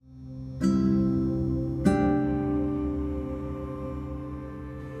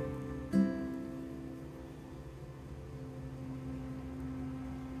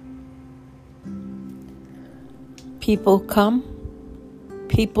People come,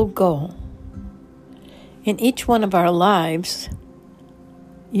 people go. In each one of our lives,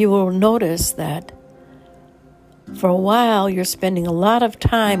 you will notice that for a while you're spending a lot of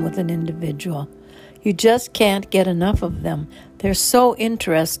time with an individual. You just can't get enough of them. They're so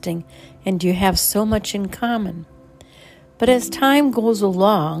interesting and you have so much in common. But as time goes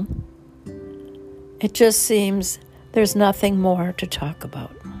along, it just seems there's nothing more to talk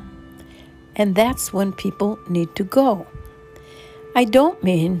about. And that's when people need to go. I don't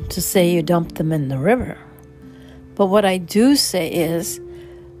mean to say you dump them in the river. But what I do say is,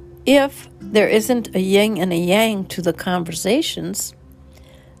 if there isn't a yin and a yang to the conversations,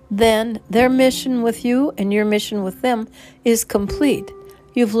 then their mission with you and your mission with them is complete.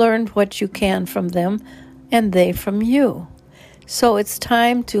 You've learned what you can from them and they from you. So it's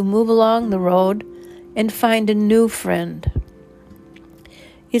time to move along the road and find a new friend.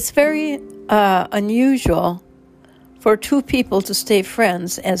 It's very unusual for two people to stay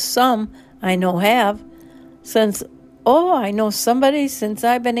friends, as some I know have, since, I know somebody since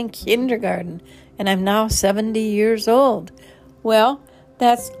I've been in kindergarten, and I'm now 70 years old. Well,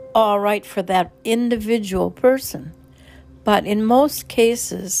 that's all right for that individual person. But in most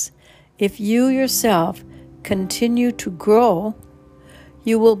cases, if you yourself continue to grow,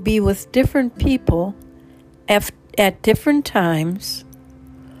 you will be with different people at different times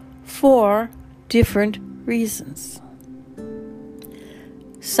for different reasons.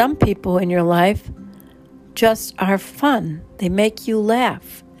 Some people in your life just are fun. They make you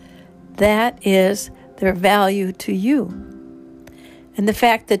laugh. That is their value to you. And the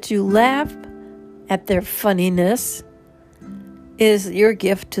fact that you laugh at their funniness is your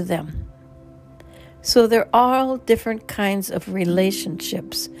gift to them. So there are all different kinds of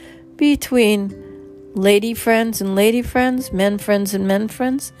relationships between lady friends and lady friends, men friends and men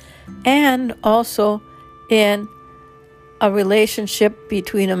friends, and also in a relationship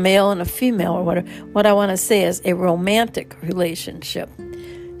between a male and a female, or what I want to say is a romantic relationship.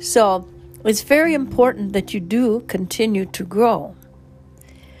 So it's very important that you do continue to grow.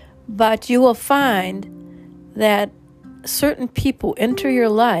 But you will find that certain people enter your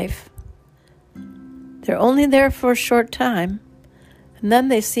life, they're only there for a short time, and then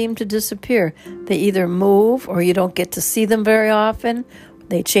they seem to disappear. They either move, or you don't get to see them very often.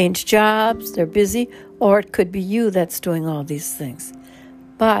 They change jobs, they're busy, or it could be you that's doing all these things.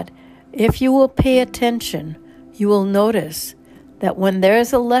 But if you will pay attention, you will notice that when there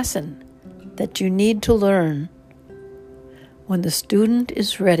is a lesson that you need to learn, when the student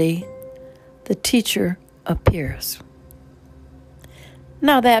is ready, the teacher appears.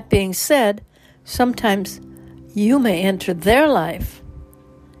 Now, that being said, sometimes you may enter their life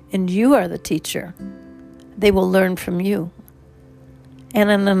and you are the teacher. They will learn from you. And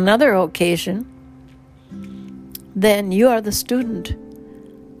on another occasion, then you are the student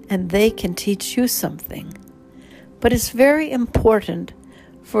and they can teach you something. But it's very important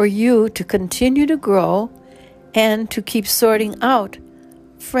for you to continue to grow and to keep sorting out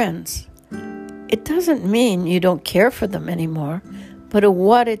friends. It doesn't mean you don't care for them anymore, but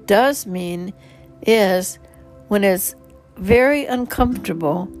what it does mean is when it's very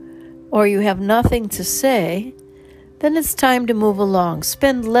uncomfortable or you have nothing to say, then it's time to move along.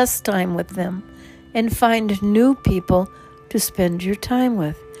 Spend less time with them and find new people to spend your time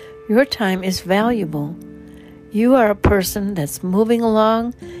with. Your time is valuable. You are a person that's moving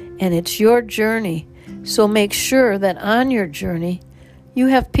along and it's your journey. So make sure that on your journey, you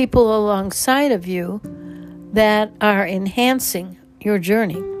have people alongside of you that are enhancing your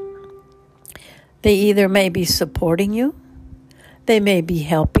journey. They either may be supporting you, they may be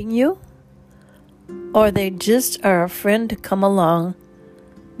helping you, or they just are a friend to come along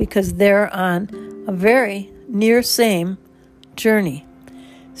because they're on a very near same journey.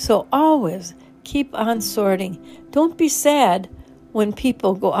 So always keep on sorting. Don't be sad when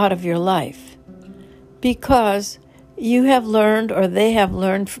people go out of your life, because you have learned, or they have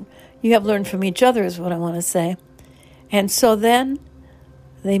learned, you have learned from each other is what I want to say. And so then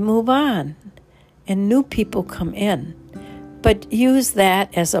they move on and new people come in. But use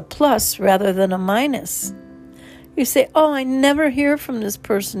that as a plus rather than a minus. You say, I never hear from this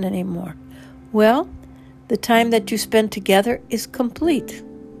person anymore. Well, the time that you spend together is complete.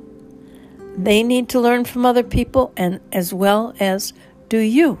 They need to learn from other people, and as well as do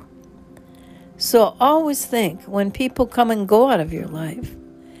you. So always think, when people come and go out of your life,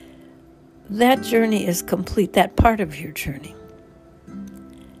 that journey is complete, that part of your journey.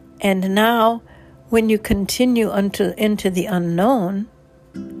 And now, when you continue into the unknown,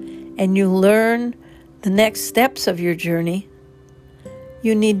 and you learn the next steps of your journey,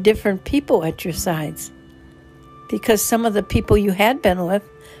 you need different people at your sides, because some of the people you had been with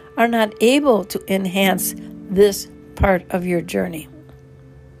are not able to enhance this part of your journey.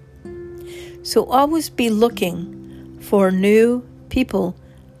 So always be looking for new people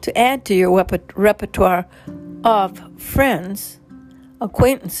to add to your repertoire of friends,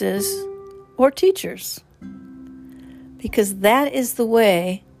 acquaintances, or teachers, because that is the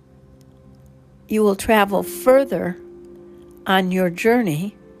way you will travel further on your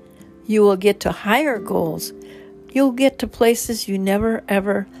journey. You will get to higher goals. You'll get to places you never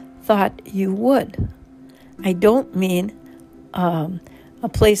ever thought you would. I don't mean a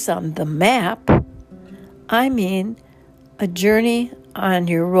place on the map. I mean a journey on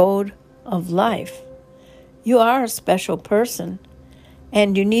your road of life. You are a special person,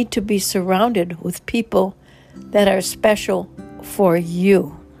 and you need to be surrounded with people that are special for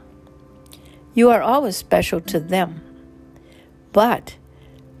you. You are always special to them, but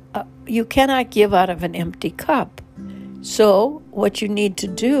you cannot give out of an empty cup. So what you need to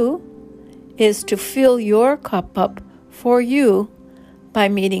do is to fill your cup up for you by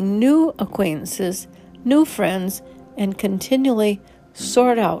meeting new acquaintances, new friends, and continually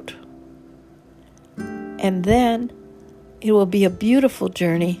sort out. And then it will be a beautiful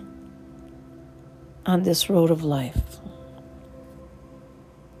journey on this road of life.